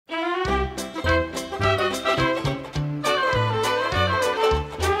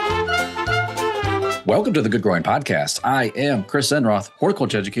Welcome to the Good Growing Podcast. I am Chris Enroth,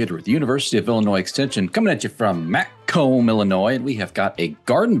 horticulture educator with the University of Illinois Extension, coming at you from Macomb, Illinois, and we have got a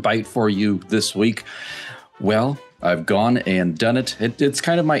Gardenbite for you this week. Well, I've gone and done it. It's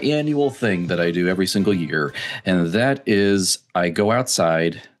kind of my annual thing that I do every single year, and that is I go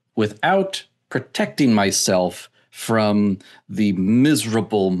outside without protecting myself from the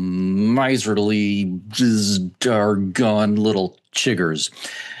miserable, miserly, darn little chiggers.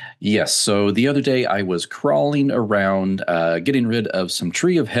 Yes, so the other day I was crawling around, getting rid of some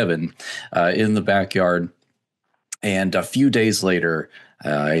tree of heaven in the backyard, and a few days later,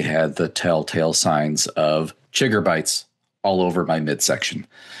 I had the telltale signs of chigger bites all over my midsection.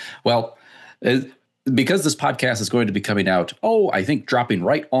 Well, because this podcast is going to be coming out, I think dropping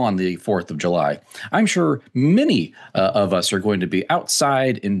right on the 4th of July, I'm sure many of us are going to be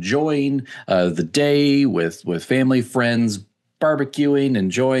outside enjoying the day with family, friends, barbecuing,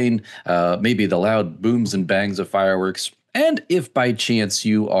 enjoying maybe the loud booms and bangs of fireworks. And if by chance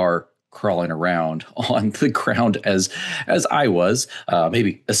you are crawling around on the ground as I was,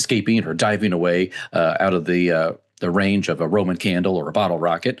 maybe escaping or diving away out of the range of a Roman candle or a bottle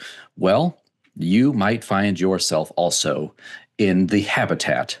rocket, well, you might find yourself also in the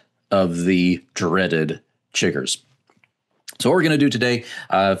habitat of the dreaded chiggers. So what we're going to do today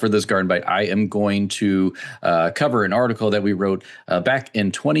for this Gardenbite, I am going to cover an article that we wrote back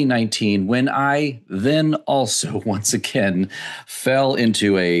in 2019 when I then also once again fell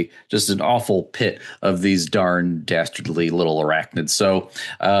into just an awful pit of these darn dastardly little arachnids. So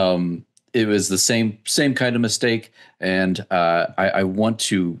it was the same kind of mistake, and I want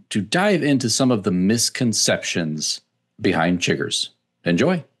to dive into some of the misconceptions behind chiggers.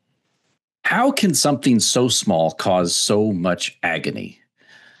 Enjoy. How can something so small cause so much agony?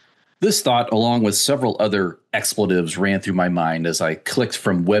 This thought, along with several other expletives, ran through my mind as I clicked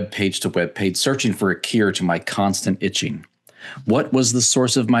from web page to web page, searching for a cure to my constant itching. What was the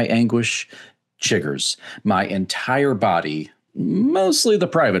source of my anguish? Chiggers. My entire body, mostly the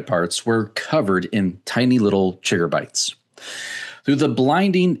private parts, were covered in tiny little chigger bites. Through the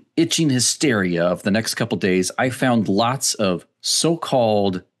blinding, itching hysteria of the next couple days, I found lots of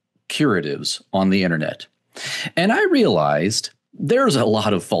so-called curatives on the internet. And I realized there's a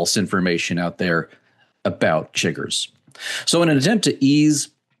lot of false information out there about chiggers. So in an attempt to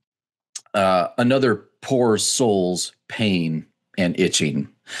ease another poor soul's pain and itching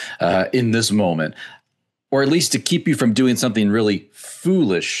in this moment, or at least to keep you from doing something really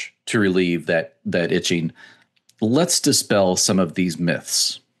foolish to relieve that itching, let's dispel some of these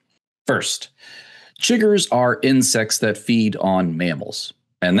myths. First, chiggers are insects that feed on mammals.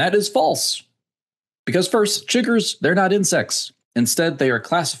 And that is false. Because first, chiggers, they're not insects. Instead, they are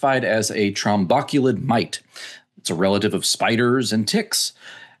classified as a tromboculid mite. It's a relative of spiders and ticks.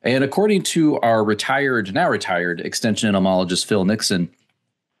 And according to our now retired extension entomologist Phil Nixon,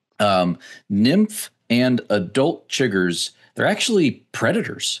 nymph and adult chiggers, they're actually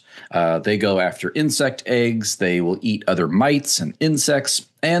predators. They go after insect eggs, they will eat other mites and insects,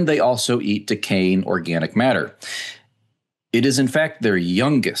 and they also eat decaying organic matter. It is, in fact, their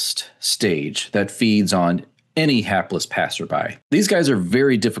youngest stage that feeds on any hapless passerby. These guys are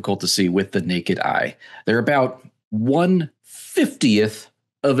very difficult to see with the naked eye. They're about 1/50th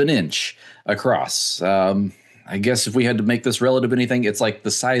of an inch across. I guess if we had to make this relative to anything, it's like the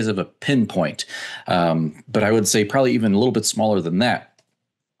size of a pinpoint. But I would say probably even a little bit smaller than that.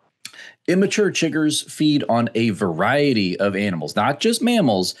 Immature chiggers feed on a variety of animals, not just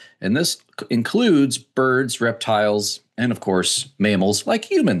mammals, and this includes birds, reptiles, and of course, mammals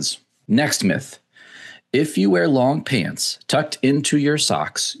like humans. Next myth. If you wear long pants tucked into your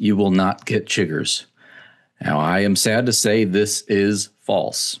socks, you will not get chiggers. Now, I am sad to say this is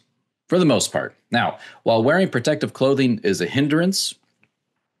false, for the most part. Now, while wearing protective clothing is a hindrance,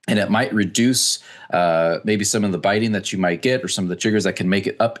 and it might reduce maybe some of the biting that you might get or some of the chiggers that can make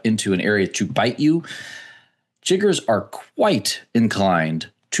it up into an area to bite you, chiggers are quite inclined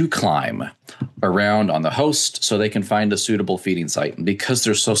to climb around on the host so they can find a suitable feeding site. And because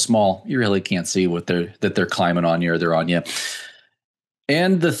they're so small, you really can't see that they're climbing on you or they're on you.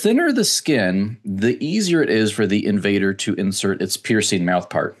 And the thinner the skin, the easier it is for the invader to insert its piercing mouth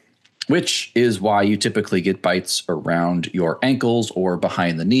part, which is why you typically get bites around your ankles or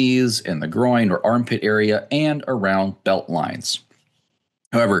behind the knees, in the groin or armpit area, and around belt lines.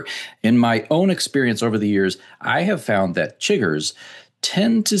 However, in my own experience over the years, I have found that chiggers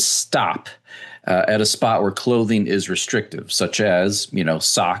tend to stop at a spot where clothing is restrictive, such as,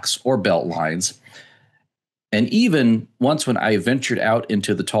 socks or belt lines. And even once when I ventured out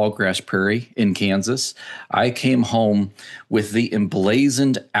into the tall grass prairie in Kansas, I came home with the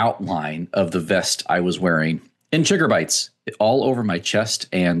emblazoned outline of the vest I was wearing in chigger bites all over my chest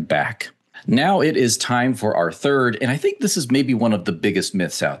and back. Now it is time for our third, and I think this is maybe one of the biggest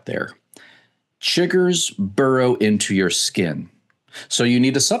myths out there. Chiggers burrow into your skin. So you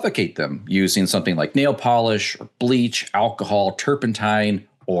need to suffocate them using something like nail polish, or bleach, alcohol, turpentine,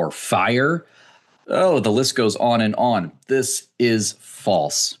 or fire. Oh, the list goes on and on. This is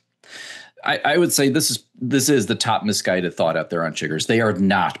false. I would say this is the top misguided thought out there on chiggers. They are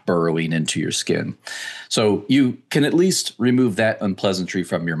not burrowing into your skin. So you can at least remove that unpleasantry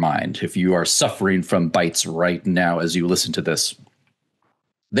from your mind if you are suffering from bites right now as you listen to this.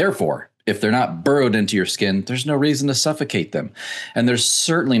 Therefore, if they're not burrowed into your skin, there's no reason to suffocate them. And there's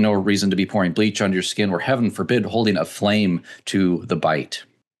certainly no reason to be pouring bleach on your skin or, heaven forbid, holding a flame to the bite.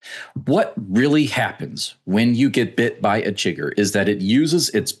 What really happens when you get bit by a chigger is that it uses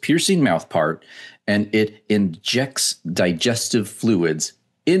its piercing mouth part and it injects digestive fluids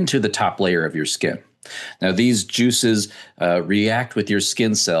into the top layer of your skin. Now, these juices react with your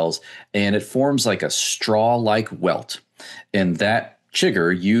skin cells and it forms like a straw-like welt. And that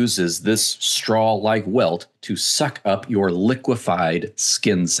chigger uses this straw-like welt to suck up your liquefied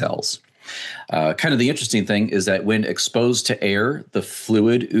skin cells. Kind of the interesting thing is that when exposed to air, the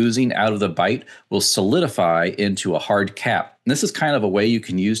fluid oozing out of the bite will solidify into a hard cap. And this is kind of a way you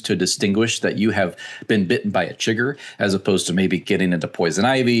can use to distinguish that you have been bitten by a chigger, as opposed to maybe getting into poison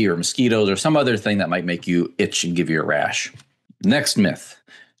ivy or mosquitoes or some other thing that might make you itch and give you a rash. Next myth: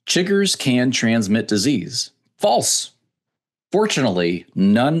 chiggers can transmit disease. False. Fortunately,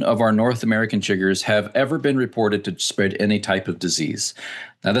 none of our North American chiggers have ever been reported to spread any type of disease.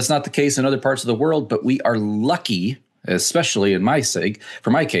 Now, that's not the case in other parts of the world, but we are lucky, especially in my sake,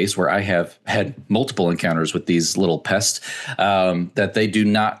 for my case, where I have had multiple encounters with these little pests, that they do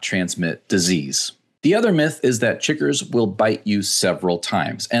not transmit disease. The other myth is that chiggers will bite you several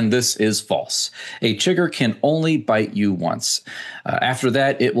times, and this is false. A chigger can only bite you once. After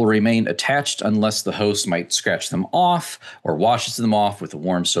that, it will remain attached unless the host might scratch them off or washes them off with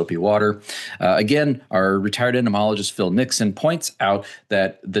warm soapy water. Again, our retired entomologist Phil Nixon points out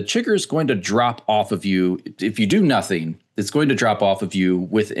that the chigger is going to drop off of you if you do nothing. It's going to drop off of you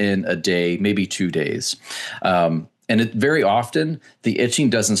within a day, maybe 2 days. And very often, the itching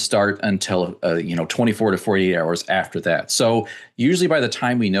doesn't start until 24 to 48 hours after that. So usually by the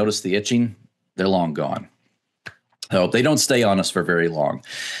time we notice the itching, they're long gone. So they don't stay on us for very long.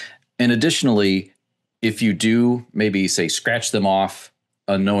 And additionally, if you do maybe say scratch them off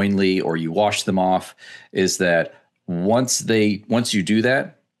unknowingly or you wash them off, is that once you do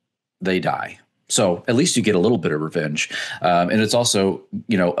that, they die. So at least you get a little bit of revenge. And it's also,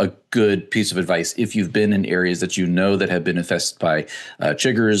 a good piece of advice if you've been in areas that that have been infested by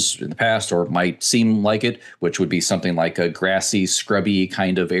chiggers in the past or might seem like it, which would be something like a grassy, scrubby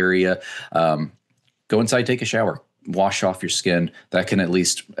kind of area. Go inside, take a shower, wash off your skin. That can at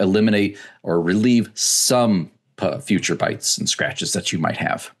least eliminate or relieve some future bites and scratches that you might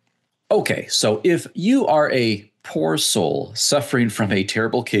have. Okay, so if you are a poor soul suffering from a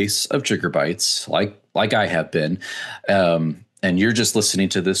terrible case of chigger bites, like I have been, and you're just listening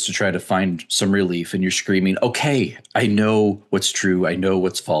to this to try to find some relief, and you're screaming, okay, I know what's true, I know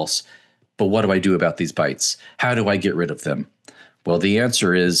what's false, but what do I do about these bites? How do I get rid of them? Well, the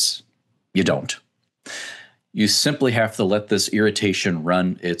answer is you don't. You simply have to let this irritation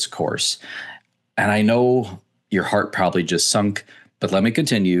run its course. And I know your heart probably just sunk, but let me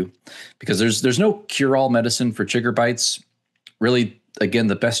continue, because there's no cure-all medicine for chigger bites. Really, again,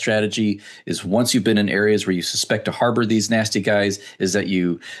 the best strategy is once you've been in areas where you suspect to harbor these nasty guys, is that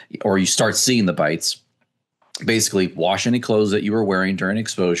you start seeing the bites. Basically, wash any clothes that you were wearing during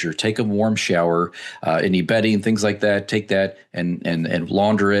exposure, take a warm shower, any bedding, things like that, take that and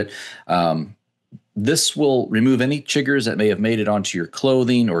launder it. This will remove any chiggers that may have made it onto your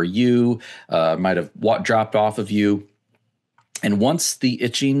clothing or you might have dropped off of you. And once the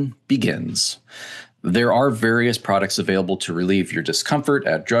itching begins, there are various products available to relieve your discomfort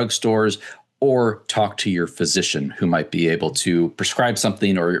at drugstores, or talk to your physician who might be able to prescribe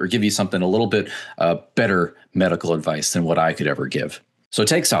something or give you something a little bit better medical advice than what I could ever give. So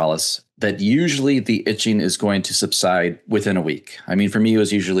take solace that usually the itching is going to subside within a week. I mean, for me, it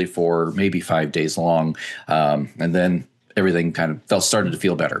was usually for maybe 5 days long, and then everything kind of started to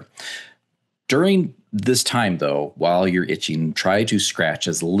feel better. During this time, though, while you're itching, try to scratch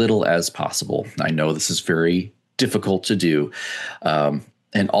as little as possible. I know this is very difficult to do.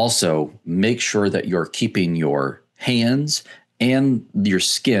 And also make sure that you're keeping your hands and your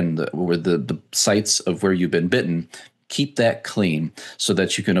skin, the sites of where you've been bitten, keep that clean so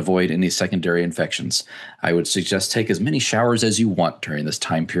that you can avoid any secondary infections. I would suggest take as many showers as you want during this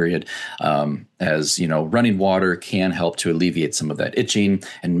time period, as running water can help to alleviate some of that itching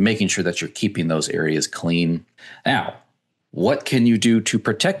and making sure that you're keeping those areas clean. Now, what can you do to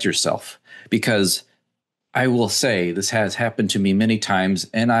protect yourself? Because I will say this has happened to me many times,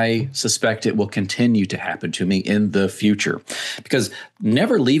 and I suspect it will continue to happen to me in the future, because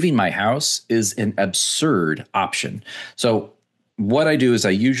never leaving my house is an absurd option. So what I do is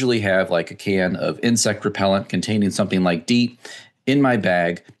I usually have like a can of insect repellent containing something like DEET in my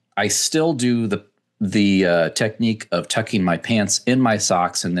bag. I still do the technique of tucking my pants in my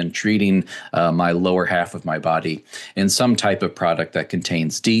socks and then treating my lower half of my body in some type of product that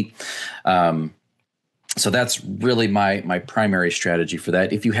contains DEET. So that's really my primary strategy for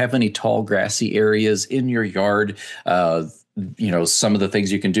that. If you have any tall grassy areas in your yard, some of the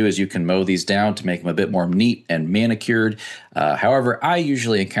things you can do is you can mow these down to make them a bit more neat and manicured. However, I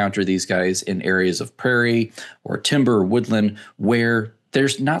usually encounter these guys in areas of prairie or timber or woodland where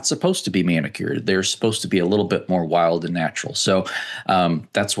there's not supposed to be manicured. They're supposed to be a little bit more wild and natural. So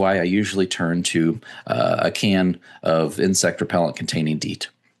that's why I usually turn to a can of insect repellent containing DEET.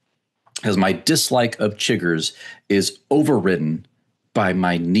 Because my dislike of chiggers is overridden by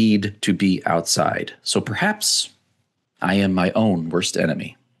my need to be outside. So perhaps I am my own worst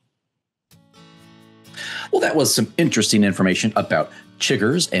enemy. Well, that was some interesting information about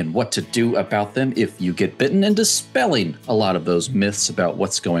chiggers and what to do about them if you get bitten, and dispelling a lot of those myths about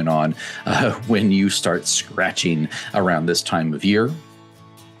what's going on when you start scratching around this time of year.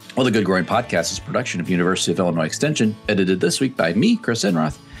 Well, the Good Growing Podcast is a production of University of Illinois Extension, edited this week by me, Chris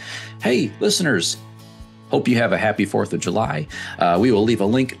Enroth. Hey, listeners, hope you have a happy 4th of July. We will leave a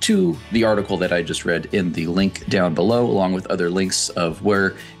link to the article that I just read in the link down below, along with other links of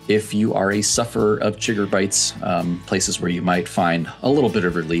where, if you are a sufferer of chigger bites, places where you might find a little bit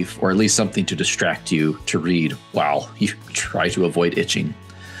of relief, or at least something to distract you to read while you try to avoid itching.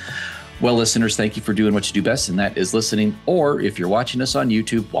 Well, listeners, thank you for doing what you do best, and that is listening, or if you're watching us on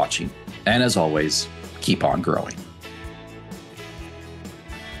YouTube, watching. And as always, keep on growing.